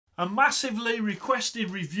A massively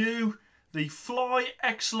requested review, the Fly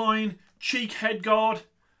X-Line Cheek Headguard,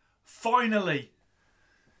 finally.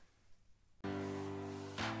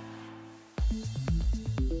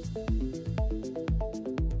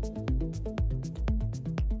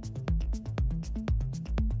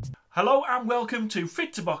 Hello and welcome to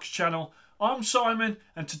Fit to Box channel. I'm Simon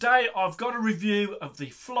and today I've got a review of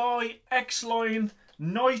the Fly X-Line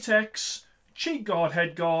Night X Cheek Guard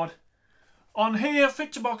Headguard. On here,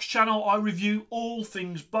 Fit to Box channel, I review all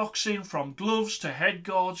things boxing, from gloves to head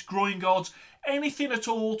guards, groin guards, anything at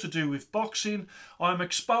all to do with boxing. I'm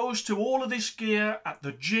exposed to all of this gear at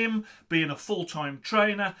the gym, being a full-time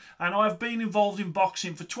trainer, and I've been involved in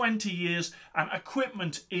boxing for 20 years and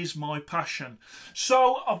equipment is my passion.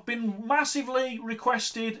 So I've been massively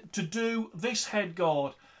requested to do this head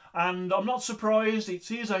guard, and I'm not surprised.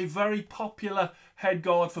 It is a very popular head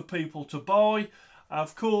guard for people to buy.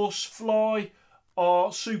 Of course, Fly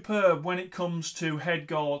are superb when it comes to head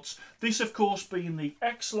guards. This, of course, being the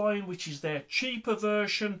X-Line, which is their cheaper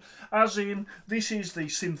version, as in this is the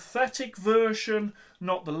synthetic version,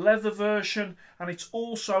 not the leather version, and it's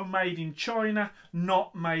also made in China,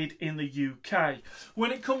 not made in the UK.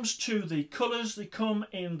 When it comes to the colours, they come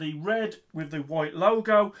in the red with the white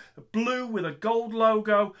logo, blue with a gold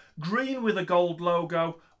logo, green with a gold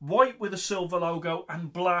logo, white with a silver logo,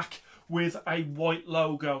 and black with a white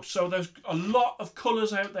logo. So there's a lot of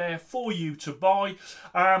colours out there for you to buy.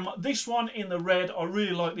 This one in the red, I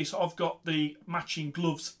really like this. I've got the matching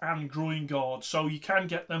gloves and groin guards, so you can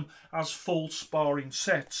get them as full sparring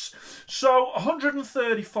sets. So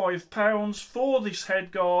 £135 for this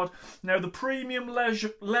head guard. Now the premium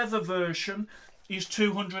leather version is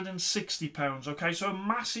 £260. Okay, so a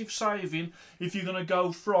massive saving if you're going to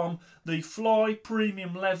go from the Fly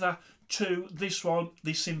premium leather to this one,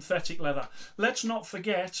 the synthetic leather. Let's not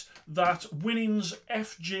forget that Winning's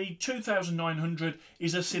FG 2900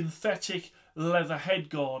 is a synthetic leather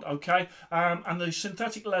headguard, okay? And the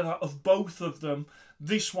synthetic leather of both of them,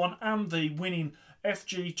 this one and the Winning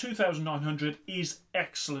FG 2900, is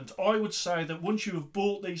excellent. I would say that once you have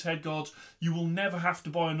bought these headguards, you will never have to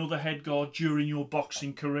buy another headguard during your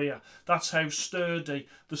boxing career. That's how sturdy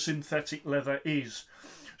the synthetic leather is.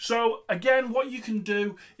 So again, what you can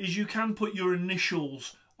do is you can put your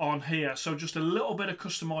initials on here. So just a little bit of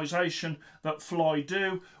customization that Fly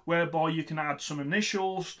do, whereby you can add some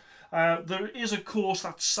initials. There is, of course,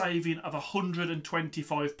 that saving of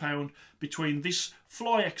 £125 between this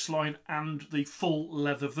Fly X-Line and the full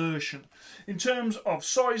leather version. In terms of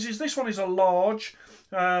sizes, this one is a large.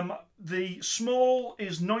 The small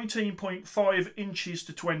is 19.5 inches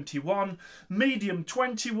to 21, medium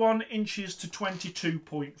 21 inches to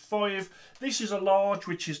 22.5. This is a large,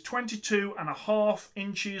 which is 22.5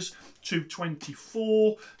 inches to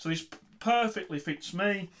 24. So this perfectly fits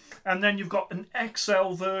me. And then you've got an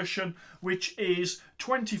XL version, which is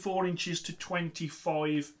 24 inches to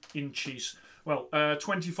 25 inches. Well,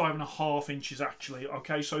 25.5 inches actually.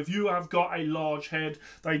 Okay, so if you have got a large head,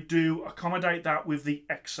 they do accommodate that with the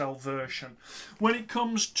XL version. When it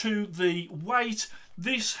comes to the weight,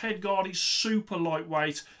 this headguard is super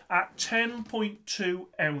lightweight at 10.2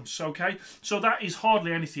 ounce, okay? So that is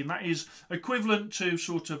hardly anything. That is equivalent to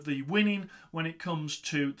sort of the Winning when it comes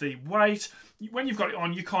to the weight. When you've got it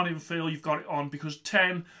on, you can't even feel you've got it on, because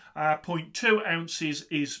 10.2 ounces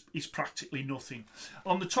is practically nothing.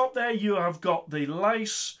 On the top there, you have got the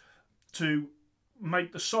lace to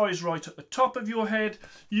make the size right at the top of your head.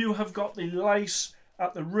 You have got the lace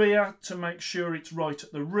at the rear to make sure it's right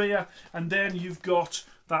at the rear, and then you've got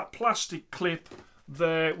that plastic clip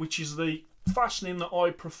there, which is the fastening that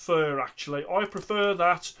I prefer. Actually, I prefer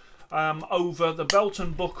that over the belt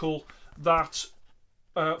and buckle that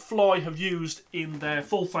Fly have used in their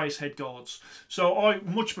full face head guards. So I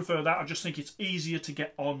much prefer that. I just think it's easier to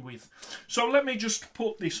get on with. So let me just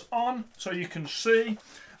put this on so you can see.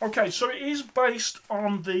 Okay, so it is based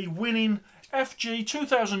on the Winning FG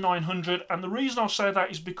 2900, and the reason I say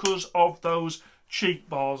that is because of those cheek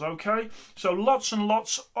bars, okay? So lots and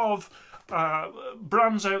lots of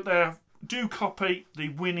brands out there do copy the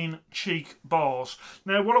Winning cheek bars.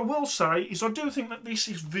 Now, what I will say is I do think that this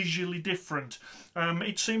is visually different.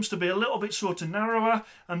 It seems to be a little bit sort of narrower,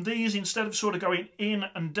 and these, instead of sort of going in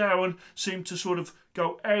and down, seem to sort of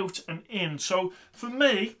go out and in. So for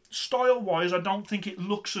me, style-wise, I don't think it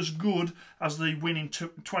looks as good as the Winning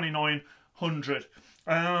 2900.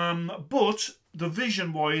 but the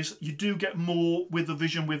vision wise, you do get more with the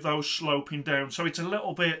vision with those sloping down. So it's a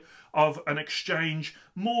little bit of an exchange,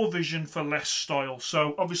 more vision for less style.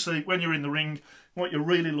 So obviously when you're in the ring, what you're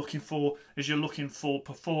really looking for is you're looking for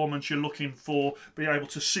performance, you're looking for being able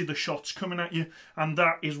to see the shots coming at you, and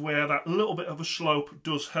that is where that little bit of a slope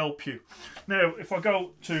does help you. Now if I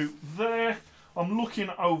go to there, I'm looking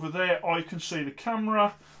over there, I can see the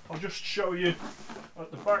camera. I'll just show you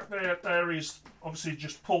at the back there, there is obviously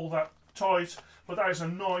just pull that tight, but that is a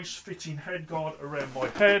nice fitting head guard around my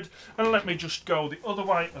head. And let me just go the other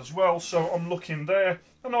way as well, so I'm looking there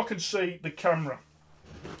and I can see the camera.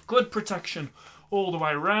 Good protection all the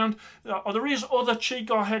way around. There is other cheek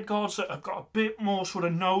guard head guards that have got a bit more sort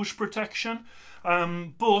of nose protection,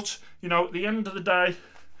 but you know, at the end of the day,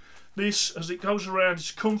 this, as it goes around,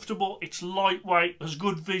 it's comfortable, it's lightweight, there's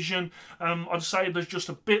good vision. I'd say there's just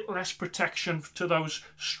a bit less protection to those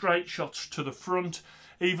straight shots to the front,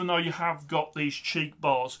 even though you have got these cheek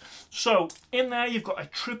bars. So in there you've got a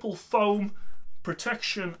triple foam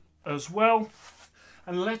protection as well.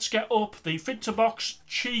 And let's get up the Fit to Box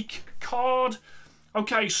cheek card.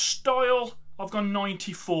 Okay, style, I've gone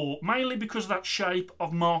 94, mainly because of that shape.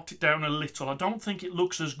 I've marked it down a little. I don't think it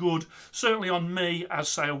looks as good, certainly on me, as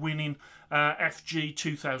say a winning FG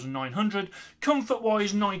 2900. Comfort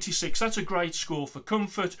wise, 96, that's a great score for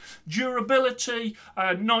comfort. Durability,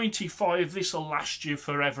 95, this will last you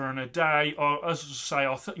forever and a day. Or as I say,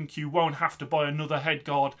 I think you won't have to buy another head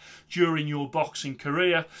guard during your boxing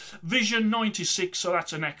career. Vision, 96, so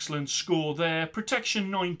that's an excellent score there. Protection,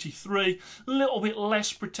 93, a little bit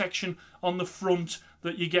less protection on the front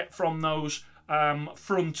that you get from those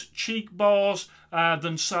front cheek bars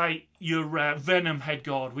than say your Venom head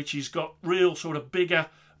guard, which has got real sort of bigger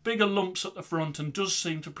lumps at the front and does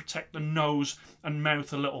seem to protect the nose and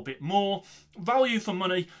mouth a little bit more. Value for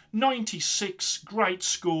money, 96, great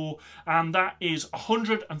score, and that is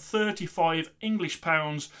 135 English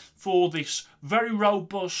pounds for this very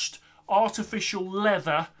robust artificial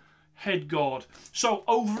leather head guard. So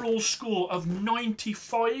overall score of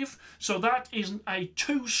 95, so that is a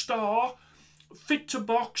 2-star Fit to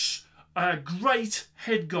Box, great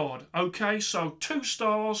head guard. Okay, so 2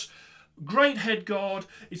 stars, great head guard.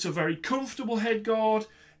 It's a very comfortable head guard.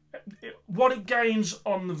 What it gains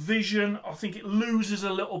on the vision, I think it loses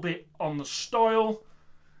a little bit on the style,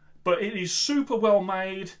 but it is super well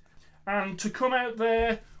made. And to come out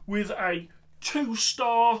there with a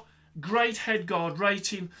 2-star great head guard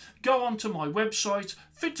rating, go onto my website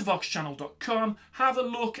fittoboxchannel.com, have a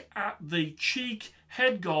look at the cheek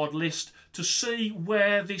head guard list to see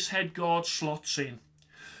where this head guard slots in.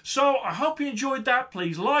 So I hope you enjoyed that.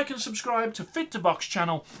 Please like and subscribe to Fit to Box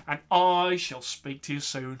channel, and I shall speak to you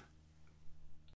soon.